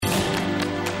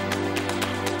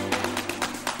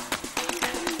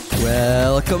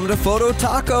Welcome to Photo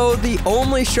Taco, the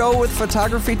only show with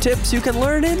photography tips you can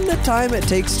learn in the time it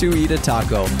takes to eat a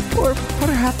taco, or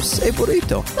perhaps a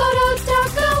burrito. Photo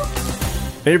Taco!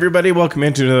 Hey everybody, welcome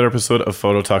into another episode of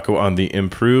Photo Taco on the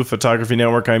Improved Photography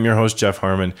Network. I'm your host, Jeff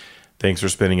Harmon. Thanks for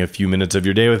spending a few minutes of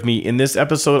your day with me. In this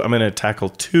episode, I'm going to tackle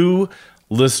two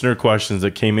listener questions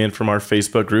that came in from our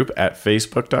Facebook group at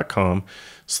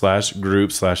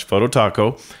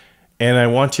facebook.com/group/phototaco. And I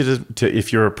want you to,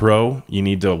 if you're a pro, you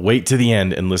need to wait to the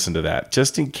end and listen to that,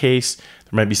 just in case there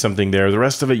might be something there. The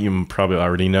rest of it you probably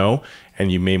already know,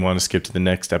 and you may want to skip to the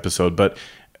next episode. But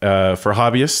for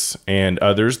hobbyists and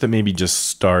others that may be just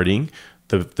starting,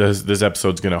 this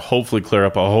episode is going to hopefully clear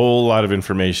up a whole lot of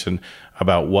information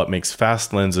about what makes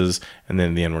fast lenses. And then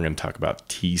in the end, we're going to talk about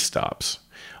T-stops.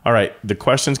 All right, the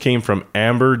questions came from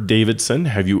Amber Davidson.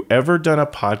 Have you ever done a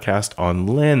podcast on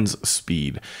lens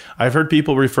speed? I've heard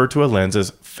people refer to a lens as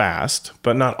fast,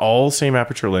 but not all same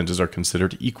aperture lenses are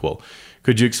considered equal.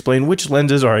 Could you explain which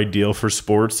lenses are ideal for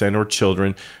sports and or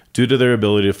children due to their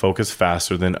ability to focus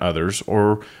faster than others,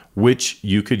 or which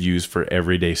you could use for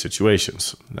everyday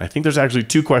situations? I think there's actually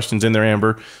two questions in there,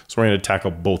 Amber, so we're going to tackle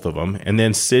both of them. And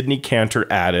then Sydney Cantor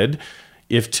added,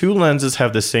 if two lenses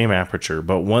have the same aperture,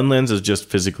 but one lens is just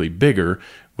physically bigger,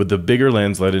 would the bigger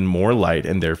lens let in more light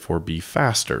and therefore be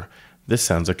faster? This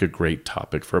sounds like a great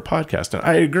topic for a podcast. And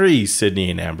I agree, Sydney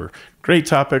and Amber. Great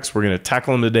topics. We're going to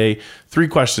tackle them today. Three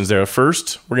questions there.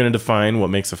 First, we're going to define what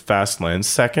makes a fast lens.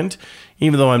 Second,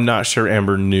 even though I'm not sure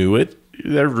Amber knew it,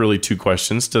 there are really two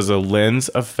questions. Does a lens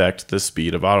affect the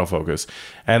speed of autofocus?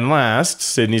 And last,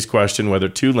 Sydney's question, whether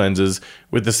two lenses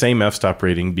with the same f-stop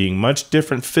rating being much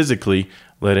different physically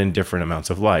let in different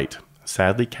amounts of light.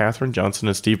 Sadly, Catherine Johnson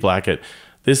and Steve Blackett,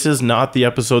 this is not the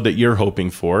episode that you're hoping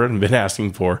for and been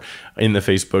asking for in the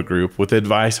Facebook group with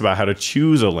advice about how to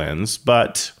choose a lens.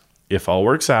 But if all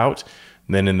works out,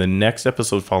 then in the next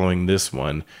episode following this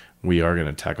one, we are going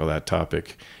to tackle that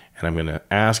topic. And I'm going to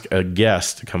ask a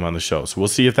guest to come on the show. So we'll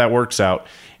see if that works out,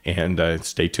 and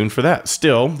stay tuned for that.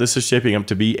 Still, this is shaping up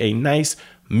to be a nice,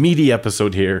 meaty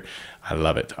episode here. I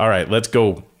love it. All right, let's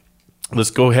go.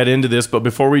 Let's go head into this. But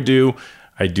before we do,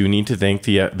 I do need to thank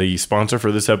the sponsor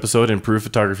for this episode,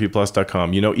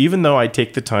 ImprovePhotographyPlus.com. You know, even though I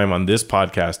take the time on this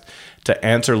podcast to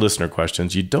answer listener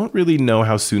questions, you don't really know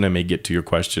how soon I may get to your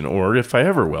question, or if I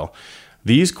ever will.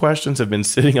 These questions have been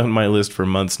sitting on my list for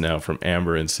months now from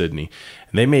Amber and Sydney,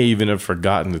 and they may even have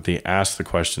forgotten that they asked the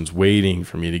questions waiting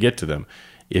for me to get to them.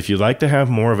 If you'd like to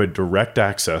have more of a direct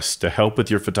access to help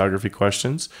with your photography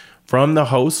questions from the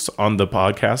hosts on the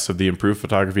podcast of the Improved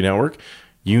Photography Network,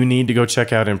 you need to go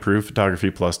check out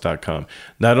ImprovePhotographyPlus.com.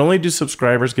 Not only do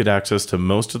subscribers get access to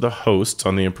most of the hosts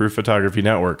on the Improved Photography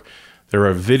Network, there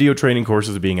are video training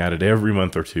courses being added every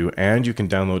month or two, and you can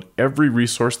download every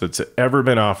resource that's ever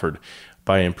been offered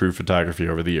by Improved Photography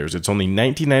over the years. It's only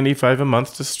 $19.95 a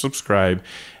month to subscribe,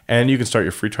 and you can start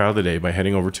your free trial today by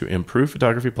heading over to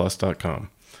ImprovePhotographyPlus.com.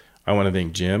 I want to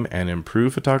thank Jim and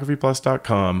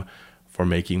ImprovePhotographyPlus.com for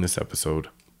making this episode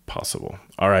possible.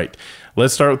 All right,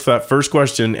 let's start with that first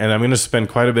question, and I'm going to spend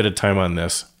quite a bit of time on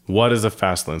this. What is a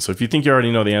fast lens? So if you think you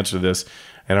already know the answer to this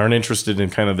and aren't interested in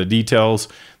kind of the details,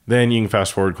 then you can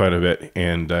fast forward quite a bit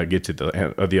and get to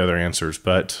the other answers.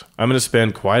 But I'm going to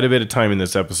spend quite a bit of time in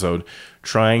this episode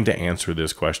trying to answer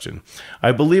this question.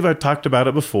 I believe I've talked about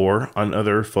it before on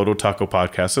other Photo Taco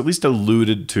podcasts, at least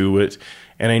alluded to it.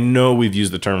 And I know we've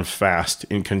used the term fast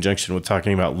in conjunction with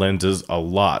talking about lenses a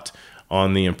lot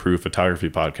on the Improved Photography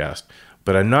podcast.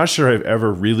 But I'm not sure I've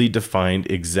ever really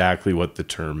defined exactly what the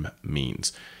term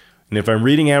means. And if I'm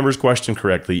reading Amber's question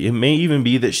correctly, it may even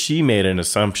be that she made an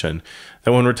assumption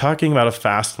that when we're talking about a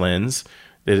fast lens,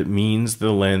 that it means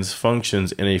the lens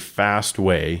functions in a fast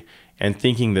way, and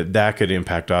thinking that that could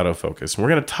impact autofocus. And we're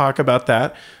going to talk about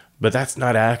that, but that's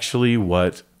not actually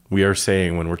what we are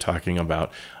saying when we're talking about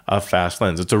a fast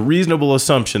lens. It's a reasonable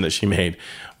assumption that she made,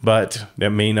 but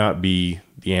that may not be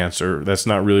the answer. That's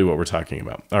not really what we're talking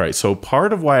about. All right, so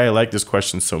part of why I like this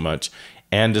question so much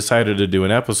and decided to do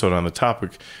an episode on the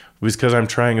topic was because I'm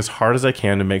trying as hard as I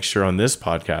can to make sure on this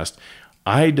podcast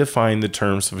I define the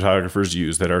terms photographers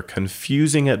use that are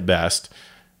confusing at best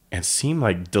and seem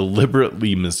like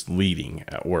deliberately misleading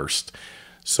at worst.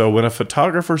 So when a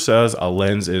photographer says a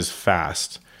lens is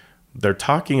fast, they're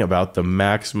talking about the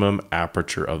maximum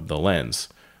aperture of the lens.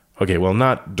 Okay, well,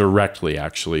 not directly,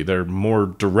 actually. They're more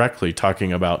directly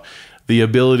talking about the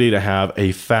ability to have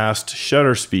a fast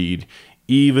shutter speed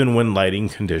even when lighting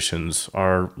conditions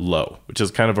are low, which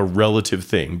is kind of a relative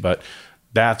thing, but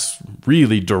that's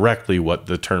really directly what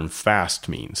the term fast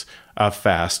means, a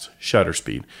fast shutter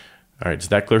speed. All right, does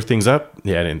that clear things up?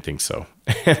 Yeah, I didn't think so.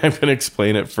 and I'm going to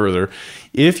explain it further.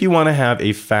 If you want to have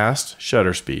a fast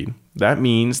shutter speed, that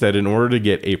means that in order to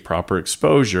get a proper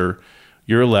exposure,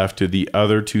 you're left to the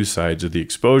other two sides of the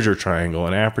exposure triangle,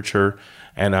 an aperture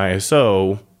and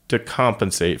ISO, to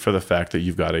compensate for the fact that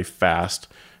you've got a fast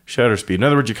shutter speed. In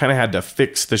other words, you kind of had to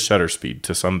fix the shutter speed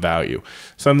to some value,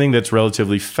 something that's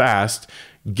relatively fast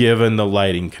given the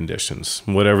lighting conditions,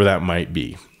 whatever that might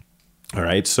be. All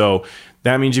right, so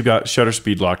that means you've got shutter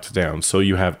speed locked down. So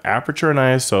you have aperture and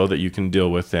ISO that you can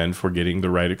deal with then for getting the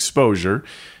right exposure.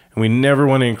 And we never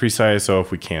want to increase ISO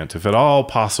if we can't. If at all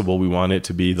possible, we want it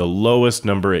to be the lowest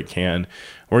number it can.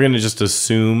 We're going to just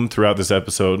assume throughout this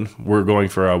episode, we're going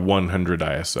for a 100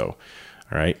 ISO. All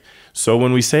right. So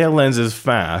when we say a lens is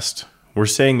fast, we're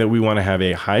saying that we want to have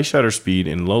a high shutter speed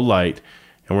in low light.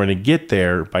 And we're going to get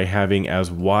there by having as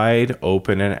wide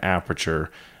open an aperture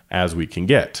as we can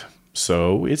get.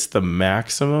 So it's the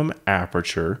maximum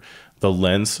aperture the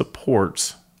lens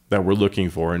supports that we're looking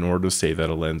for in order to say that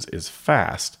a lens is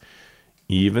fast,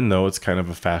 even though it's kind of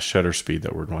a fast shutter speed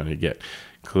that we're going to get.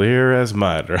 Clear as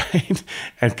mud, right?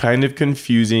 And kind of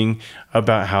confusing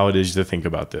about how it is to think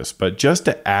about this. But just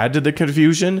to add to the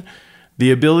confusion,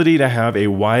 the ability to have a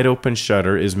wide open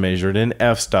shutter is measured in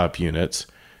f-stop units,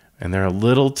 and they're a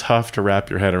little tough to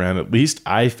wrap your head around. At least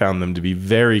I found them to be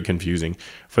very confusing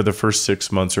for the first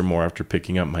 6 months or more after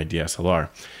picking up my DSLR.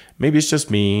 Maybe it's just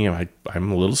me,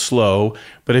 I'm a little slow,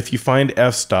 but if you find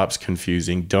f-stops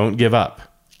confusing, don't give up.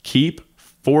 Keep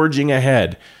forging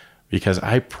ahead, because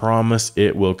I promise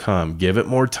it will come. Give it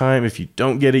more time. If you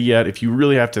don't get it yet, if you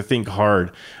really have to think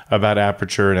hard about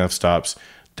aperture and f-stops,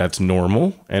 that's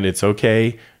normal and it's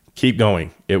okay. Keep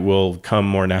going. It will come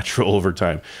more natural over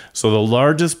time. So the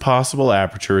largest possible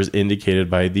aperture is indicated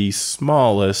by the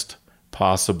smallest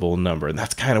possible number. And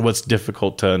that's kind of what's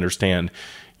difficult to understand.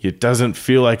 It doesn't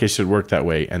feel like it should work that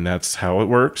way, and that's how it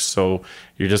works. So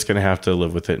you're just going to have to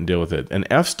live with it and deal with it. An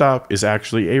f-stop is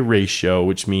actually a ratio,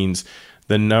 which means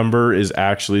the number is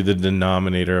actually the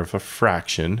denominator of a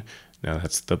fraction. Now,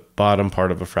 that's the bottom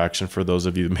part of a fraction for those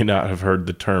of you that may not have heard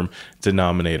the term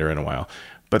denominator in a while.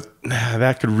 But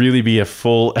that could really be a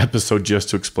full episode just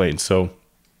to explain. So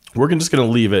we're just going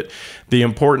to leave it. The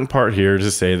important part here is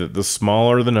to say that the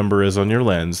smaller the number is on your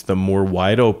lens, the more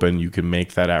wide open you can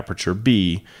make that aperture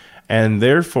be, and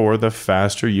therefore the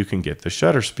faster you can get the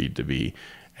shutter speed to be.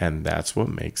 And that's what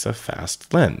makes a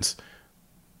fast lens.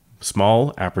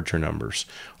 Small aperture numbers.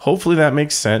 Hopefully that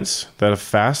makes sense, that a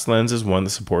fast lens is one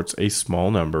that supports a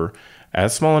small number,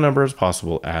 as small a number as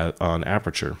possible on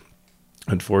aperture.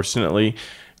 Unfortunately,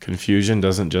 confusion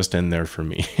doesn't just end there for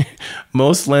me.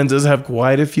 Most lenses have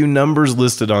quite a few numbers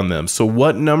listed on them. So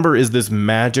what number is this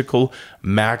magical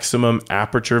maximum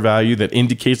aperture value that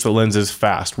indicates the lens is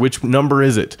fast? Which number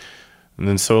is it? And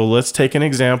then so let's take an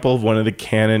example of one of the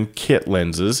Canon kit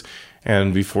lenses.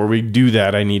 And before we do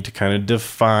that, I need to kind of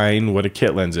define what a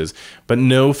kit lens is. But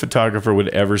no photographer would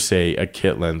ever say a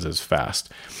kit lens is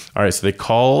fast. All right, so they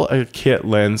call a kit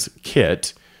lens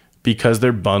kit because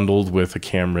they're bundled with a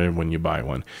camera when you buy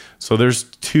one. So there's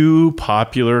two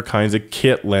popular kinds of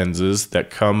kit lenses that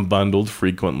come bundled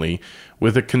frequently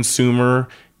with a consumer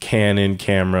Canon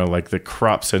camera, like the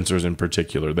crop sensors in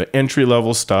particular, the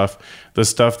entry-level stuff, the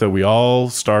stuff that we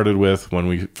all started with when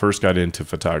we first got into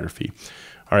photography.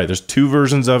 All right, there's two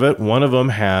versions of it. One of them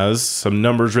has some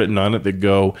numbers written on it that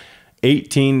go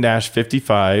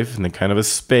 18-55 and then kind of a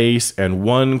space and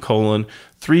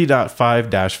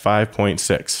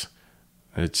 1:3.5-5.6.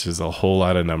 Which is a whole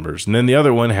lot of numbers. And then the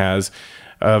other one has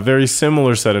a very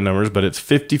similar set of numbers, but it's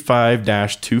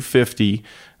 55-250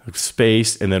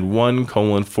 space and then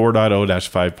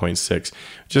 1:4.0-5.6,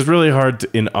 which is really hard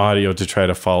in audio to try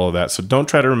to follow that. So don't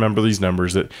try to remember these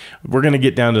numbers. That we're going to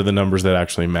get down to the numbers that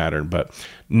actually matter. But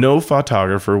no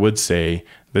photographer would say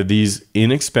that these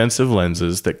inexpensive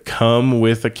lenses that come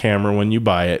with a camera when you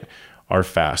buy it are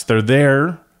fast. They're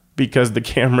there because the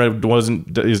camera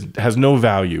has no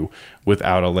value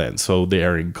without a lens. So they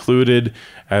are included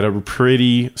at a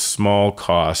pretty small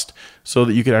cost so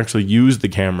that you can actually use the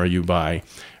camera you buy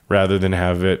rather than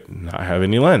have it not have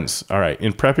any lens. All right,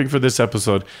 in prepping for this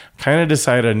episode, kind of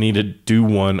decided I need to do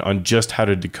one on just how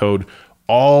to decode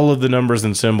all of the numbers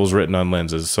and symbols written on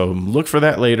lenses. So look for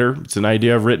that later. It's an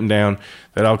idea I've written down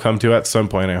that I'll come to at some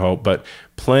point, I hope. But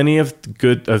plenty of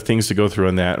good things to go through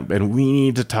on that. And we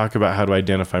need to talk about how to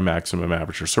identify maximum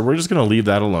aperture. So we're just going to leave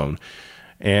that alone.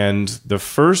 And the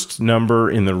first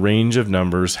number in the range of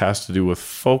numbers has to do with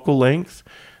focal length.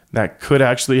 That could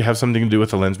actually have something to do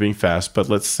with the lens being fast, but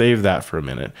let's save that for a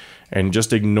minute. and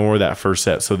just ignore that first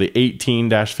set. So the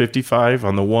 18-55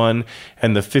 on the 1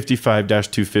 and the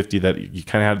 55-250 that you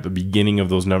kind of had at the beginning of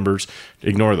those numbers,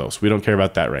 ignore those. We don't care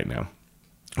about that right now.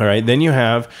 All right, then you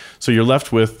have, so you're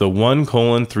left with the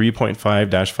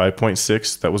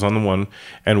 1:3.5-5.6 that was on the 1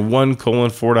 and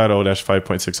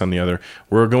 1:4.0-5.6 on the other.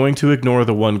 We're going to ignore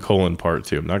the 1: part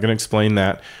too. I'm not going to explain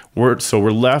that. So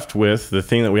we're left with the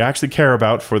thing that we actually care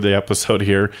about for the episode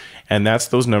here, and that's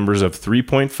those numbers of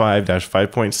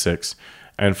 3.5-5.6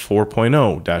 and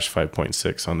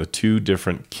 4.0-5.6 on the two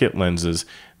different kit lenses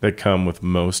that come with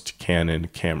most Canon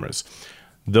cameras.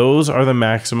 Those are the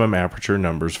maximum aperture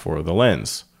numbers for the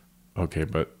lens. Okay,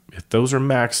 but if those are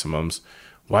maximums,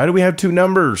 why do we have two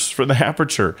numbers for the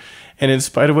aperture? And in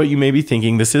spite of what you may be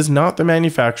thinking, this is not the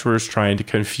manufacturers trying to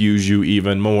confuse you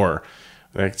even more.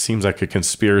 That seems like a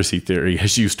conspiracy theory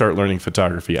as you start learning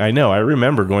photography. I know, I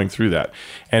remember going through that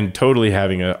and totally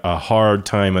having a hard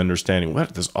time understanding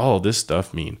what does all of this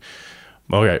stuff mean.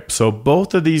 Okay, so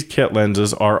both of these kit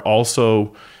lenses are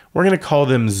also, we're going to call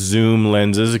them zoom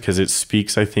lenses because it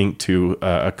speaks, I think, to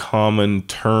a common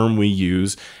term we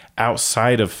use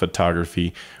outside of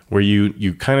photography, where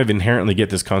you kind of inherently get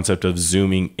this concept of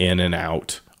zooming in and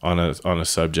out on a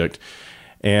subject.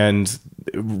 And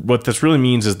what this really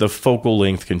means is the focal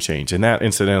length can change. And that,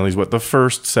 incidentally, is what the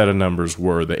first set of numbers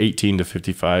were, the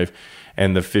 18-55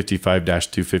 and the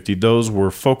 55-250. Those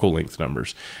were focal length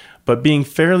numbers. But being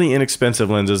fairly inexpensive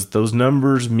lenses, those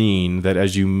numbers mean that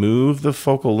as you move the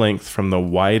focal length from the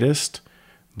widest,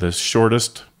 the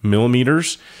shortest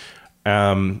millimeters,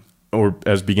 or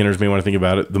as beginners may want to think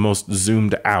about it, the most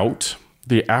zoomed out,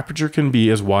 the aperture can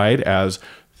be as wide as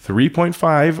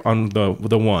 3.5 on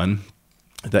the 1,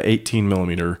 the 18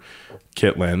 millimeter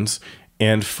kit lens,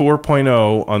 and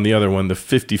 4.0 on the other one, the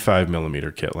 55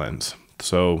 millimeter kit lens.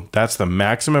 So that's the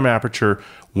maximum aperture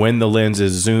when the lens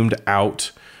is zoomed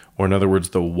out, or in other words,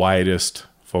 the widest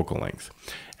focal length.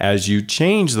 As you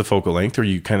change the focal length, or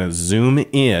you kind of zoom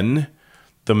in,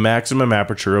 the maximum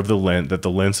aperture of the lens that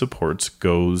the lens supports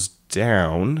goes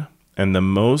down, and the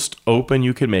most open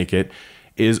you can make it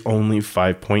is only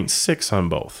 5.6 on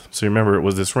both. So remember, it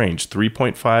was this range,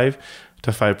 3.5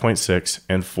 to 5.6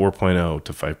 and 4.0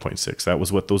 to 5.6. That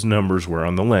was what those numbers were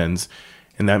on the lens.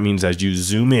 And that means as you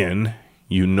zoom in,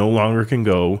 you no longer can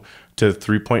go to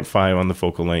 3.5 on the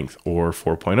focal length or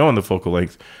 4.0 on the focal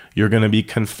length. You're going to be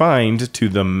confined to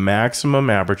the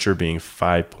maximum aperture being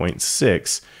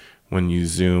 5.6 when you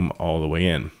zoom all the way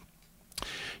in.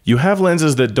 You have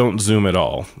lenses that don't zoom at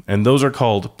all, and those are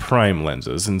called prime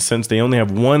lenses. And since they only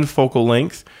have one focal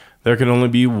length, there can only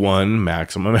be one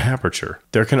maximum aperture.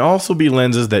 There can also be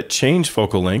lenses that change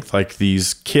focal length, like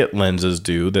these kit lenses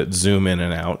do that zoom in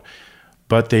and out,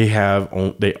 but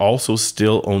they also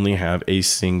still only have a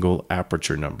single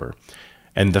aperture number.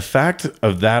 And the fact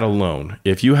of that alone,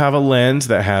 if you have a lens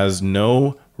that has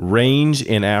no range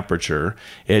in aperture,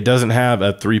 it doesn't have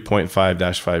a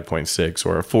 3.5-5.6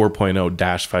 or a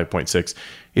 4.0-5.6.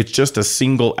 It's just a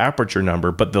single aperture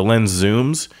number, but the lens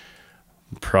zooms,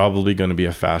 probably going to be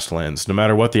a fast lens. No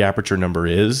matter what the aperture number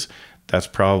is, that's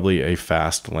probably a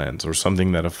fast lens or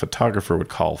something that a photographer would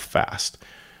call fast.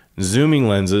 Zooming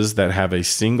lenses that have a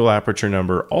single aperture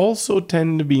number also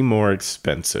tend to be more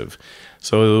expensive.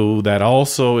 So that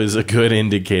also is a good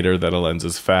indicator that a lens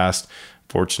is fast.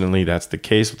 Fortunately, that's the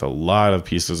case with a lot of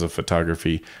pieces of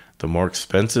photography. The more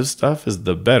expensive stuff is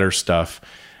the better stuff,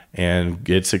 and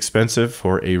it's expensive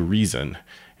for a reason.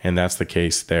 And that's the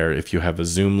case there. If you have a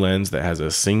zoom lens that has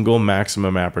a single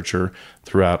maximum aperture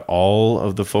throughout all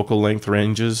of the focal length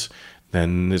ranges,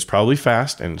 then it's probably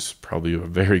fast and it's probably a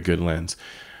very good lens.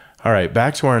 All right,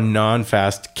 back to our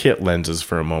non-fast kit lenses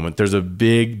for a moment. There's a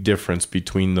big difference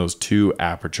between those two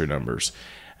aperture numbers.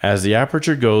 As the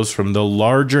aperture goes from the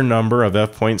larger number of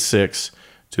f.6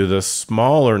 to the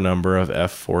smaller number of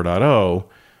f4.0,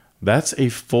 that's a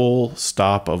full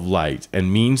stop of light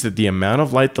and means that the amount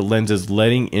of light the lens is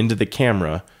letting into the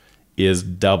camera is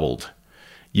doubled.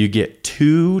 You get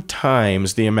 2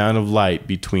 times the amount of light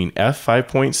between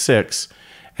f5.6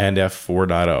 and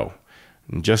f4.0.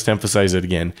 And just to emphasize it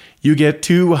again, you get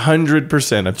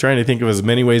 200%. I'm trying to think of as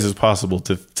many ways as possible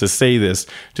to say this,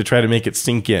 to try to make it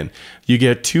sink in. You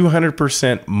get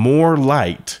 200% more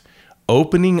light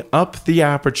opening up the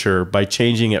aperture by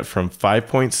changing it from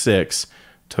 5.6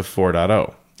 to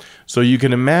 4.0. So you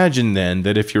can imagine then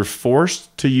that if you're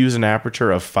forced to use an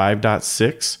aperture of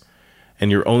 5.6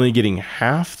 and you're only getting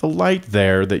half the light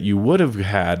there that you would have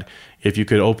had if you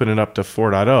could open it up to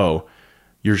 4.0,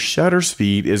 your shutter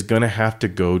speed is going to have to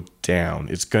go down.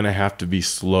 It's going to have to be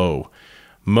slow.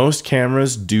 Most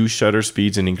cameras do shutter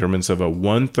speeds in increments of a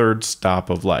 1/3 stop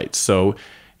of light. So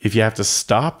if you have to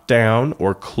stop down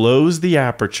or close the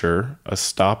aperture, a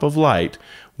stop of light,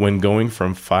 when going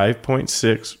from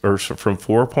 5.6 or from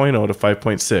 4.0 to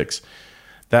 5.6,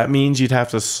 that means you'd have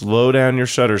to slow down your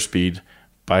shutter speed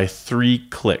by 3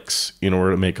 clicks in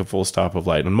order to make a full stop of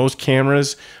light. And most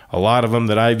cameras, a lot of them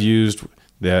that I've used,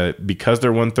 that because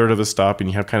they're 1/3 of the stop and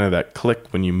you have kind of that click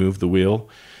when you move the wheel,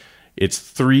 it's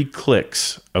 3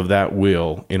 clicks of that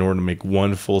wheel in order to make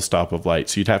one full stop of light.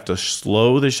 So you'd have to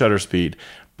slow the shutter speed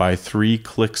by 3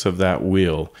 clicks of that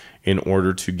wheel in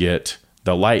order to get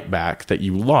the light back that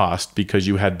you lost because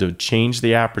you had to change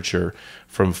the aperture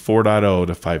from 4.0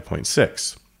 to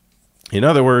 5.6. In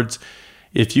other words,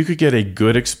 if you could get a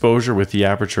good exposure with the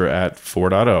aperture at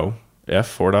 4.0,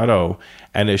 f4.0,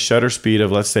 and a shutter speed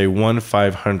of, let's say,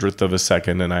 1/500th of a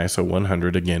second and ISO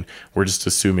 100, again, we're just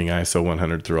assuming ISO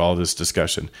 100 through all this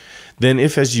discussion, then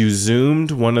if as you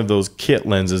zoomed one of those kit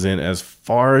lenses in as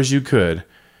far as you could,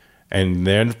 and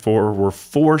therefore were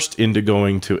forced into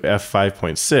going to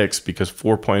f5.6 because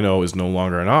 4.0 is no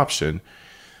longer an option,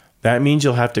 that means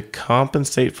you'll have to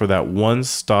compensate for that one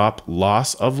stop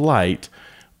loss of light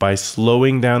by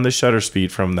slowing down the shutter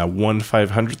speed from the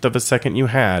 1/500th of a second you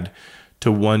had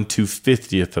to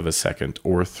 1/250th of a second,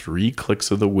 or 3 clicks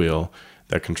of the wheel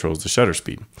that controls the shutter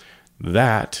speed.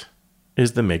 That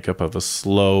is the makeup of a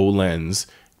slow lens,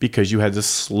 because you had to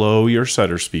slow your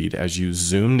shutter speed as you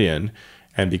zoomed in,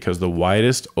 and because the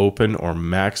widest open or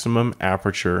maximum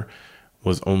aperture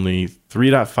was only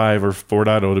 3.5 or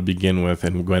 4.0 to begin with,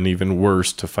 and went even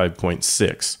worse to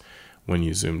 5.6 when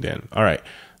you zoomed in. All right.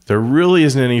 There really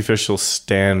isn't any official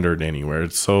standard anywhere.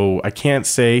 So I can't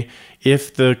say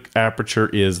if the aperture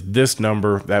is this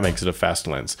number, that makes it a fast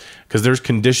lens. Because there's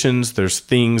conditions, there's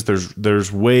things,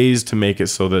 there's ways to make it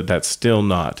so that that's still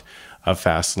not a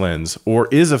fast lens, or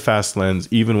is a fast lens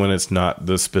even when it's not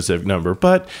the specific number.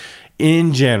 But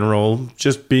in general,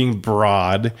 just being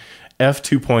broad,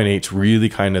 f2.8 is really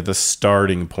kind of the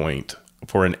starting point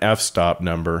for an f-stop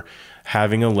number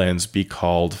having a lens be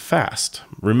called fast.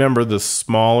 Remember, the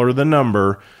smaller the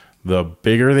number, the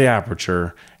bigger the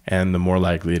aperture, and the more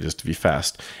likely it is to be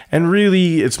fast. And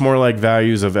really, it's more like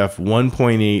values of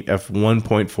f1.8,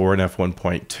 f1.4, and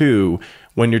f1.2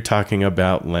 when you're talking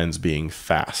about lens being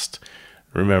fast.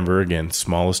 Remember, again,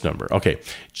 smallest number. Okay,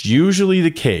 it's usually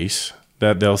the case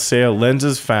that they'll say a lens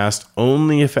is fast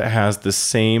only if it has the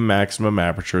same maximum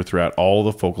aperture throughout all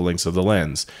the focal lengths of the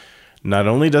lens. Not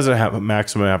only does it have a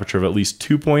maximum aperture of at least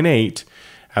 2.8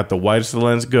 at the widest the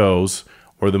lens goes,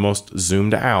 or the most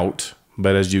zoomed out,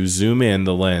 but as you zoom in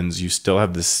the lens, you still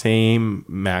have the same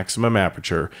maximum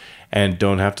aperture and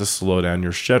don't have to slow down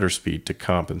your shutter speed to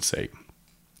compensate.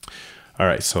 All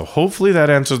right, so hopefully that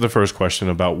answers the first question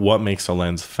about what makes a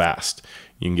lens fast.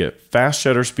 You can get fast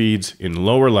shutter speeds in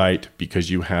lower light because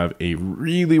you have a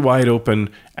really wide open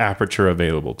aperture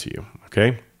available to you,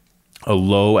 okay? A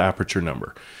low aperture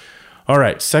number. All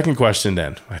right, second question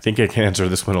then. I think I can answer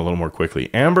this one a little more quickly.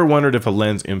 Amber wondered if a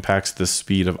lens impacts the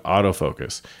speed of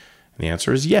autofocus. And the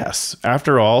answer is yes.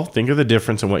 After all, think of the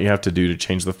difference in what you have to do to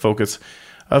change the focus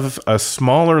of a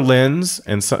smaller lens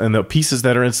and the pieces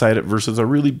that are inside it versus a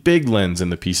really big lens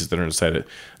and the pieces that are inside it.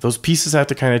 Those pieces have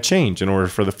to kind of change in order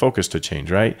for the focus to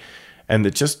change, right? And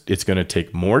it's going to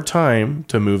take more time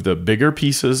to move the bigger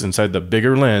pieces inside the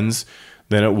bigger lens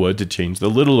than it would to change the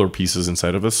littler pieces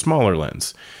inside of a smaller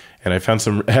lens. And I found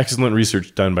some excellent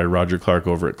research done by Roger Clark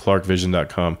over at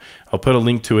clarkvision.com. I'll put a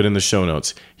link to it in the show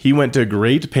notes. He went to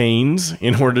great pains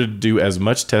in order to do as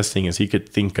much testing as he could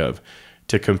think of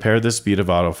to compare the speed of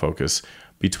autofocus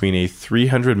between a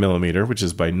 300 millimeter, which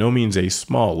is by no means a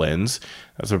small lens.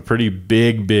 That's a pretty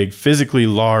big, physically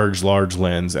large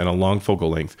lens and a long focal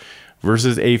length,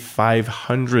 versus a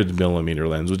 500 millimeter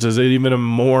lens, which is even a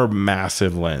more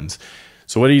massive lens.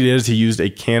 So what he did is he used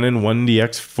a Canon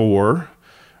 1DX3,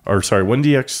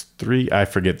 I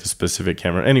forget the specific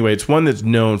camera. Anyway, it's one that's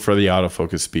known for the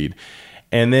autofocus speed.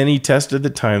 And then he tested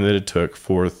the time that it took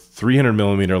for 300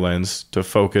 millimeter lens to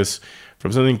focus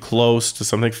from something close to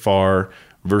something far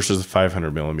versus a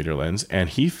 500 millimeter lens. And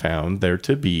he found there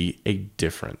to be a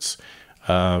difference,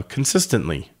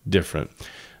 consistently different.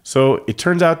 So it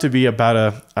turns out to be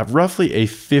about a roughly a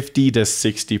 50 to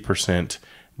 60%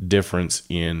 difference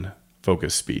in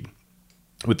focus speed,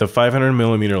 with the 500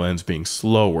 millimeter lens being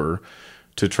slower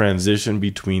to transition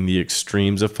between the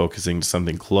extremes of focusing to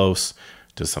something close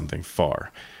to something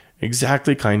far.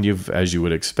 Exactly kind of as you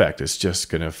would expect. It's just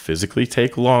going to physically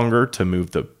take longer to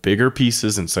move the bigger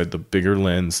pieces inside the bigger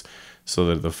lens so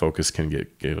that the focus can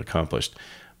get accomplished.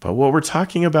 But what we're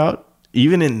talking about,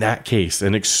 even in that case,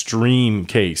 an extreme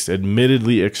case,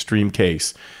 admittedly extreme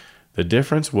case, The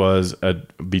difference was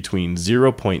between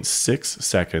 0.6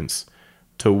 seconds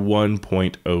to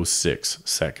 1.06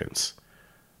 seconds.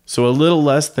 So a little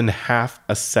less than half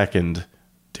a second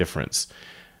difference.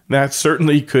 That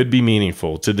certainly could be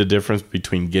meaningful to the difference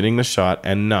between getting the shot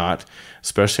and not,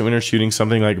 especially when you're shooting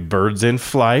something like birds in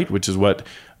flight, which is what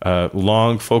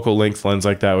long focal length lens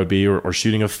like that would be, or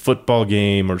shooting a football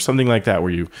game or something like that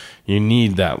where you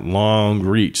need that long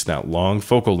reach, that long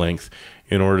focal length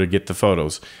in order to get the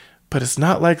photos. But it's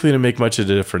not likely to make much of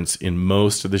a difference in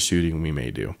most of the shooting we may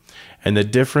do. And the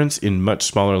difference in much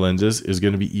smaller lenses is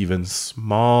going to be even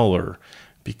smaller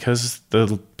because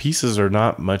the pieces are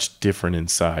not much different in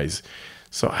size.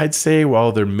 So I'd say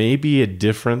while there may be a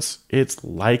difference, it's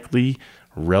likely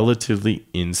relatively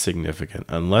insignificant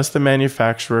unless the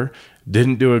manufacturer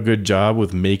didn't do a good job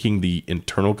with making the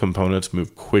internal components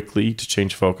move quickly to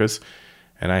change focus.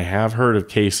 And I have heard of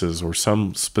cases where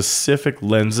some specific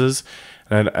lenses,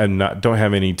 and I don't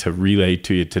have any to relay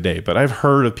to you today, but I've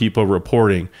heard of people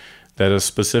reporting that a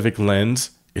specific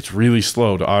lens, it's really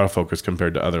slow to autofocus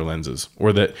compared to other lenses,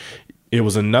 or that it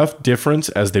was enough difference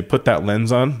as they put that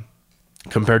lens on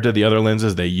compared to the other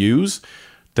lenses they use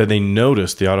that they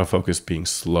noticed the autofocus being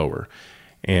slower.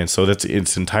 And so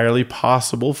it's entirely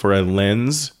possible for a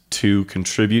lens to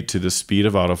contribute to the speed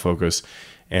of autofocus.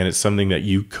 And it's something that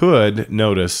you could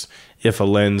notice if a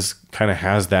lens kind of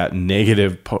has that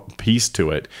negative piece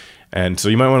to it. And so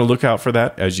you might want to look out for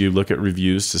that as you look at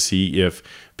reviews to see if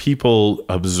people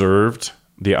observed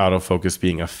the autofocus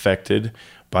being affected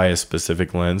by a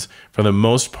specific lens. For the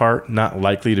most part, not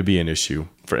likely to be an issue.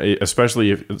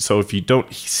 Especially if you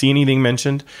don't see anything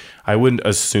mentioned, I wouldn't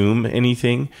assume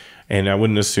anything, and I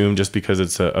wouldn't assume just because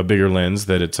it's a bigger lens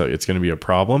that it's going to be a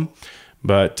problem.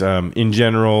 But in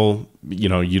general,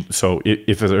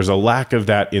 if there's a lack of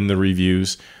that in the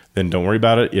reviews, then don't worry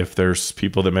about it. If there's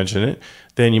people that mention it,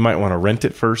 then you might want to rent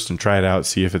it first and try it out,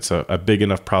 see if it's a big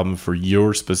enough problem for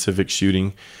your specific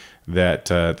shooting that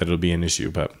it'll be an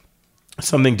issue. But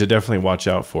something to definitely watch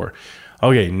out for.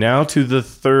 Okay, now to the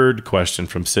third question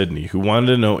from Sydney, who wanted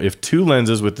to know if two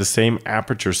lenses with the same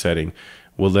aperture setting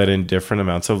will let in different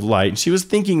amounts of light. And she was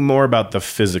thinking more about the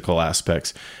physical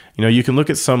aspects. You can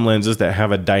look at some lenses that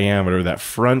have a diameter, that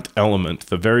front element,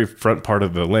 the very front part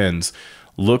of the lens,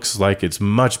 looks like it's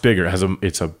much bigger.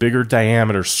 It's a bigger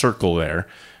diameter circle there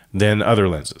than other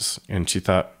lenses. And she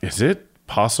thought, is it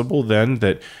possible then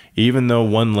that even though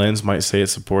one lens might say it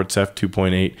supports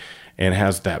f2.8 and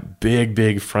has that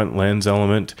big front lens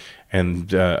element,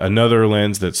 and another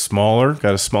lens that's smaller,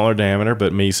 got a smaller diameter,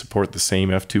 but may support the same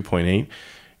f2.8,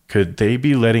 could they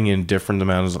be letting in different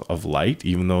amounts of light,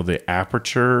 even though the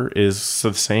aperture is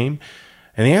the same?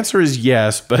 And the answer is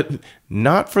yes, but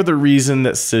not for the reason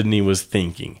that Sydney was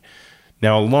thinking.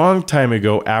 Now, a long time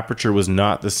ago, aperture was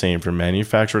not the same from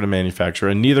manufacturer to manufacturer,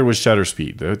 and neither was shutter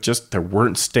speed. There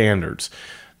weren't standards.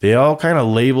 They all kind of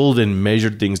labeled and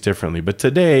measured things differently. But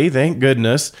today, thank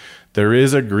goodness, there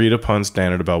is agreed upon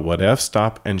standard about what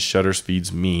f-stop and shutter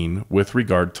speeds mean with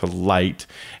regard to light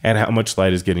and how much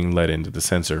light is getting let into the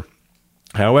sensor.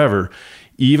 However,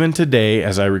 even today,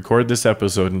 as I record this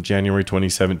episode in January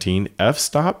 2017,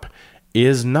 f-stop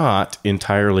is not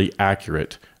entirely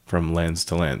accurate from lens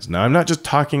to lens. Now, I'm not just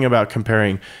talking about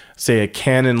comparing, say, a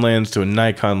Canon lens to a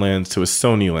Nikon lens to a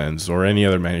Sony lens or any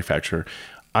other manufacturer.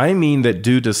 I mean that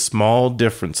due to small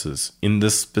differences in the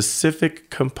specific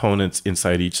components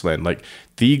inside each lens, like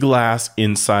the glass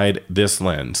inside this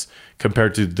lens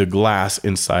compared to the glass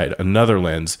inside another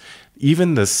lens,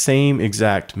 even the same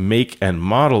exact make and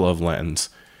model of lens,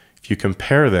 if you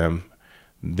compare them,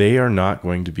 they are not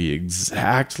going to be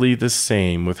exactly the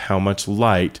same with how much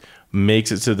light makes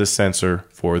it to the sensor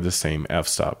for the same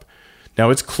f-stop. Now,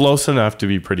 it's close enough to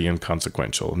be pretty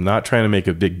inconsequential. I'm not trying to make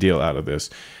a big deal out of this.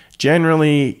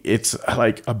 Generally, it's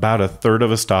like about a third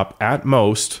of a stop at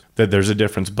most that there's a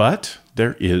difference, but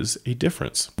there is a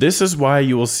difference. This is why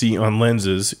you will see on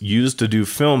lenses used to do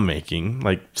filmmaking,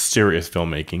 like serious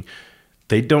filmmaking,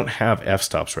 they don't have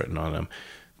f-stops written on them.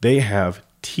 They have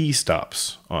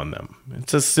t-stops on them.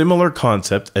 It's a similar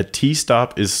concept. A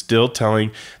t-stop is still telling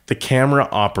the camera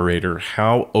operator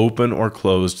how open or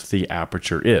closed the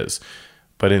aperture is.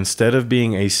 But instead of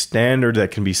being a standard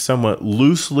that can be somewhat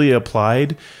loosely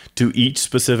applied to each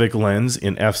specific lens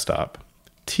in f-stop,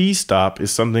 t-stop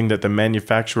is something that the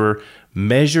manufacturer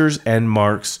measures and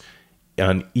marks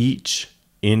on each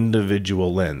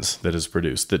individual lens that is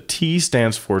produced. The T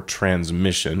stands for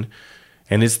transmission,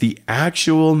 and it's the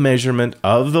actual measurement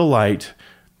of the light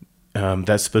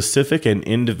that specific and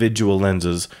individual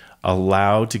lenses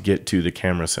allow to get to the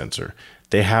camera sensor.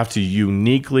 They have to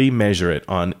uniquely measure it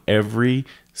on every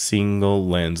single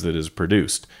lens that is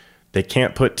produced. They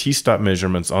can't put t-stop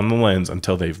measurements on the lens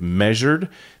until they've measured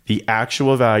the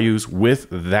actual values with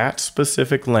that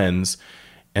specific lens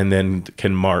and then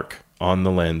can mark on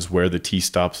the lens where the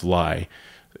t-stops lie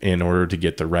in order to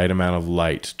get the right amount of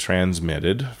light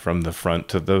transmitted from the front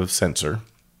to the sensor.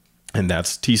 And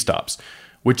that's t-stops,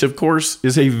 which of course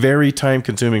is a very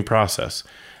time-consuming process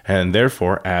and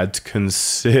therefore adds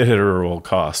considerable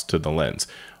cost to the lens.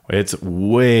 It's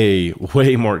way,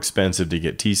 way more expensive to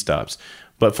get t-stops.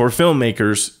 But for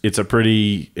filmmakers, it's a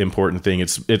pretty important thing.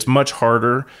 It's much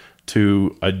harder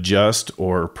to adjust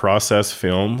or process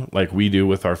film like we do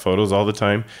with our photos all the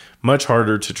time. Much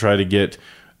harder to try to get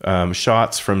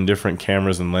shots from different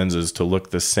cameras and lenses to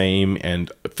look the same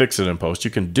and fix it in post.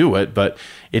 You can do it, but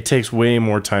it takes way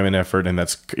more time and effort, and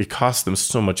it costs them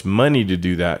so much money to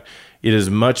do that. It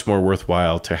is much more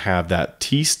worthwhile to have that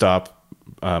t-stop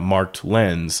marked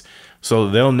lens. So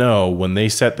they'll know when they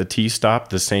set the t-stop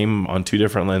the same on two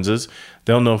different lenses,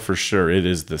 they'll know for sure it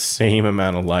is the same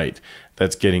amount of light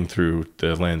that's getting through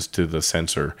the lens to the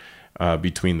sensor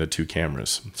between the two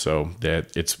cameras. So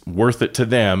that it's worth it to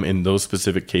them in those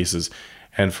specific cases.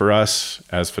 And for us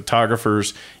as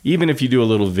photographers, even if you do a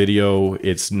little video,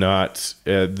 it's not,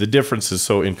 the difference is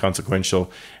so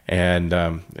inconsequential. And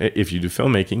if you do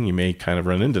filmmaking, you may kind of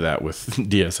run into that with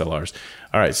DSLRs.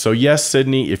 All right, so yes,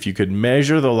 Sydney, if you could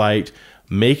measure the light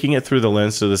making it through the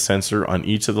lens to the sensor on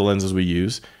each of the lenses we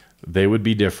use, they would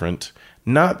be different.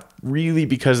 Not really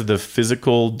because of the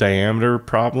physical diameter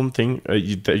problem thing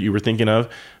that you were thinking of,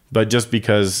 but just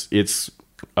because it's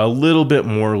a little bit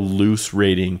more loose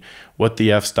rating what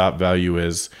the f-stop value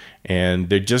is. And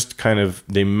they just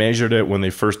they measured it when they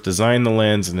first designed the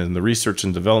lens, and then the research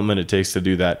and development it takes to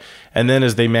do that. And then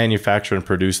as they manufacture and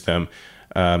produce them,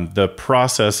 the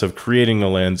process of creating the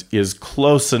lens is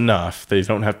close enough. They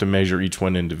don't have to measure each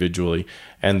one individually,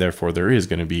 and therefore there is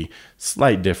going to be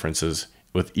slight differences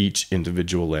with each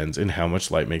individual lens and how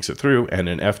much light makes it through. And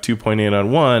an f2.8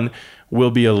 on one will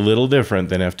be a little different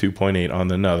than f2.8 on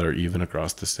another, even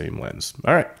across the same lens.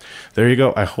 All right, there you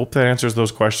go. I hope that answers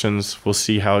those questions. We'll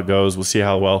see how it goes. We'll see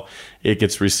how well it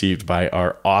gets received by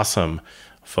our awesome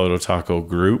Photo Taco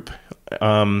group.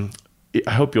 I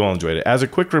hope you all enjoyed it. As a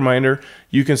quick reminder,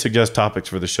 you can suggest topics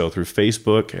for the show through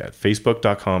Facebook at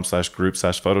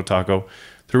facebook.com/group/phototaco,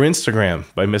 through Instagram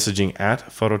by messaging at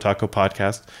Phototaco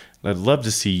Podcast. I'd love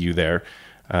to see you there.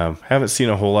 Haven't seen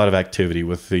a whole lot of activity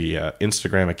with the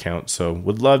Instagram account, so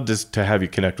would love to have you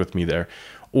connect with me there.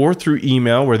 Or through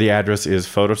email, where the address is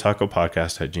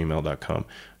phototacopodcast@gmail.com.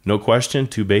 No question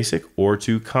too basic or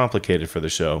too complicated for the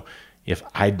show. If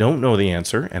I don't know the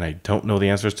answer, and I don't know the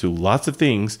answers to lots of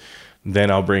things,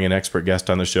 then I'll bring an expert guest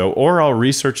on the show, or I'll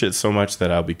research it so much that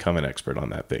I'll become an expert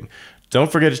on that thing.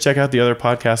 Don't forget to check out the other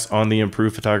podcasts on the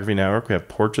Improved Photography Network. We have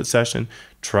Portrait Session,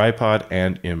 Tripod,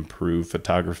 and Improved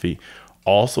Photography.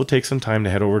 Also take some time to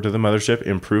head over to the mothership,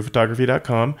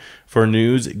 improvephotography.com, for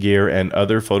news, gear, and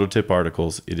other photo tip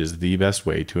articles. It is the best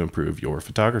way to improve your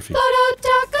photography.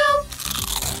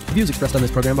 The views expressed on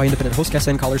this program by independent host, guests,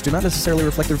 and callers do not necessarily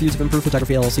reflect the views of Improved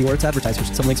Photography LLC or its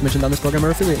advertisers. Some links mentioned on this program are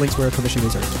affiliate links where permission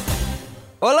reserved.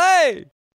 Olé!